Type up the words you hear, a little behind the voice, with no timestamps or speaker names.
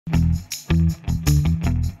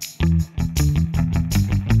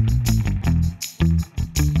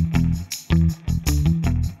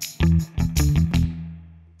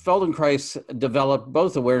Feldenkrais developed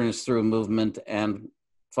both awareness through movement and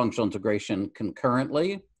functional integration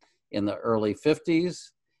concurrently in the early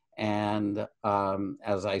 50s. And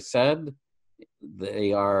as I said,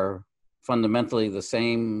 they are fundamentally the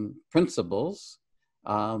same principles,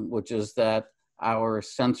 which is that our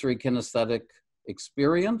sensory kinesthetic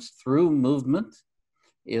experience through movement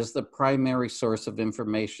is the primary source of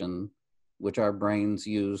information which our brains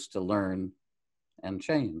use to learn and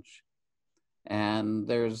change. And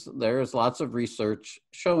there's lots of research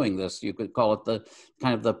showing this. You could call it the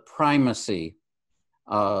kind of the primacy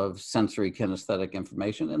of sensory kinesthetic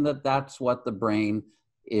information, and that's what the brain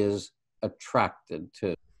is attracted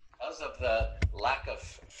to. Because of the lack of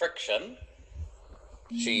friction,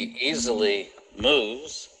 she easily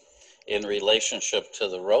moves in relationship to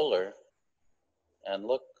the roller, and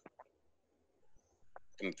look,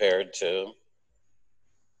 compared to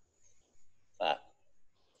that.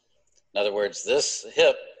 In other words, this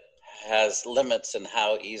hip has limits in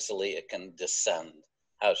how easily it can descend,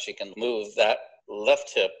 how she can move that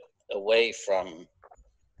left hip away from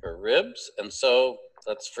her ribs. And so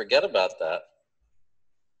let's forget about that.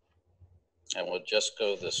 And we'll just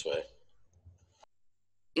go this way.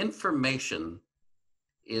 Information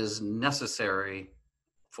is necessary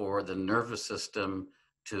for the nervous system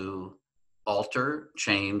to alter,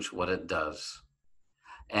 change what it does.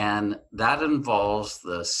 And that involves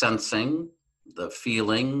the sensing, the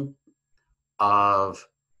feeling of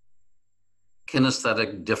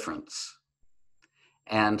kinesthetic difference.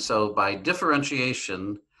 And so by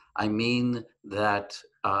differentiation, I mean that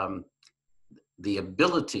the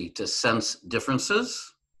ability to sense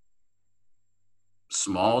differences,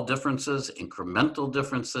 small differences, incremental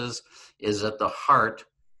differences, is at the heart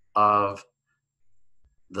of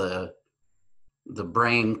the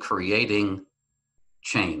brain creating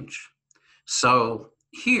change. So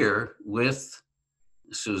here with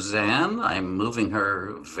Suzanne, I'm moving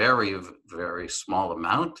her very, very small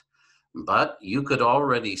amount, but you could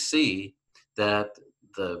already see that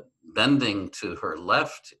the bending to her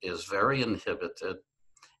left is very inhibited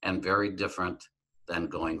and very different than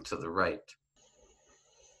going to the right.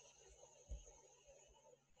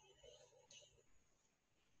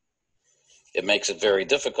 It makes it very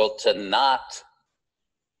difficult to not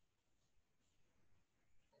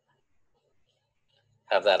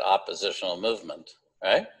have that oppositional movement,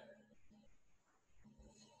 right?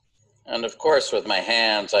 And of course, with my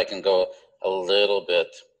hands, I can go a little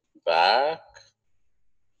bit back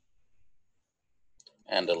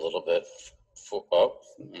and a little bit,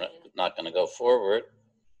 not going to go forward.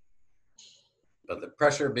 But the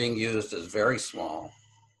pressure being used is very small,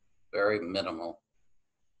 very minimal.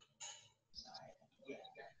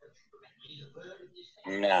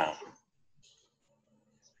 Now,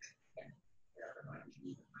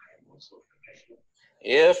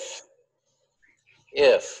 if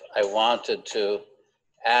I wanted to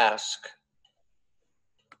ask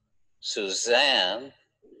Suzanne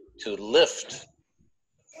to lift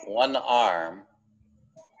one arm,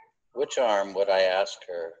 which arm would I ask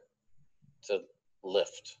her to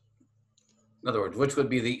lift? In other words, which would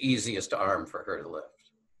be the easiest arm for her to lift?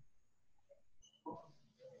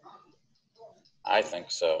 I think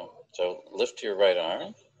so. So lift your right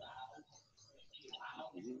arm.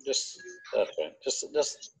 Just that way. Just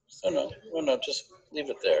no, just leave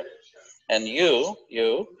it there. And you,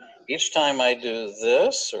 each time I do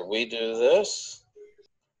this or we do this,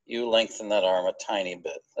 you lengthen that arm a tiny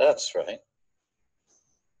bit. That's right.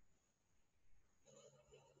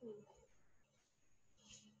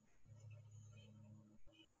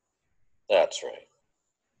 That's right.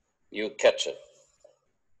 You catch it.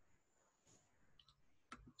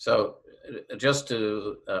 So just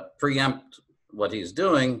to preempt what he's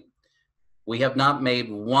doing, we have not made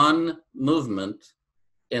one movement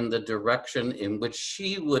in the direction in which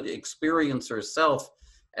she would experience herself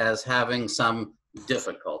as having some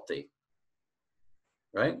difficulty,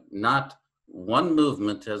 right? Not one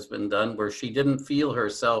movement has been done where she didn't feel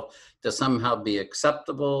herself to somehow be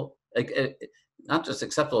acceptable, not just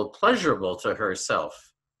acceptable, pleasurable to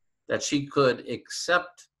herself, that she could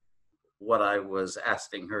accept what I was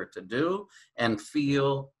asking her to do and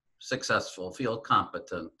feel successful, feel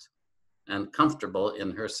competent and comfortable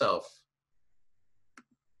in herself.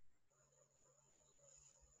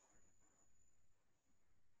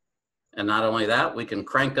 And not only that, we can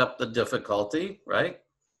crank up the difficulty, right?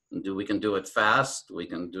 We can do it fast, we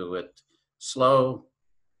can do it slow,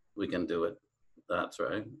 we can do it, that's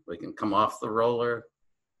right. We can come off the roller.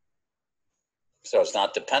 So it's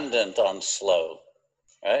not dependent on slow,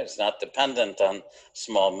 right? It's not dependent on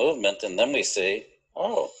small movement. And then we see,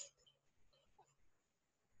 oh,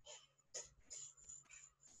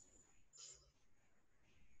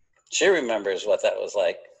 she remembers what that was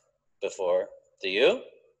like before. Do you?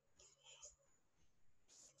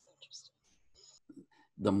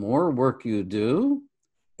 The more work you do,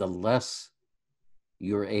 the less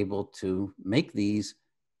you're able to make these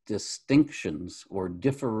distinctions or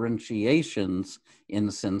differentiations in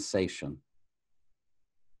sensation.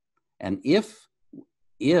 And if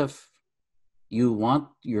you want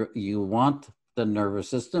the nervous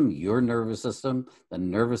system, your nervous system, the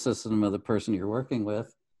nervous system of the person you're working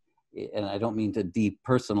with, and I don't mean to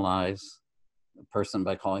depersonalize a person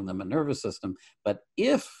by calling them a nervous system, but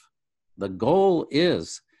if the goal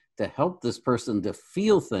is to help this person to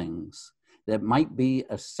feel things that might be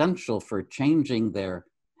essential for changing their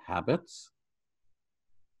habits,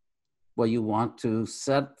 well, you want to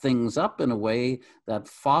set things up in a way that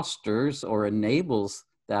fosters or enables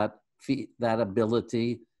that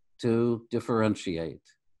ability to differentiate.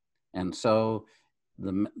 And so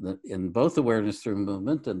in both awareness through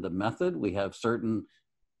movement and the method, we have certain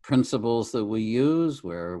principles that we use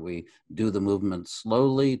where we do the movement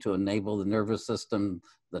slowly to enable the nervous system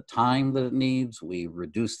the time that it needs. We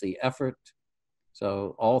reduce the effort.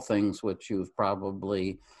 So all things which you've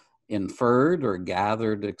probably inferred or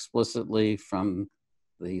gathered explicitly from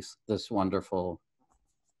this wonderful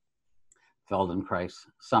Feldenkrais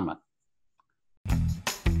summit.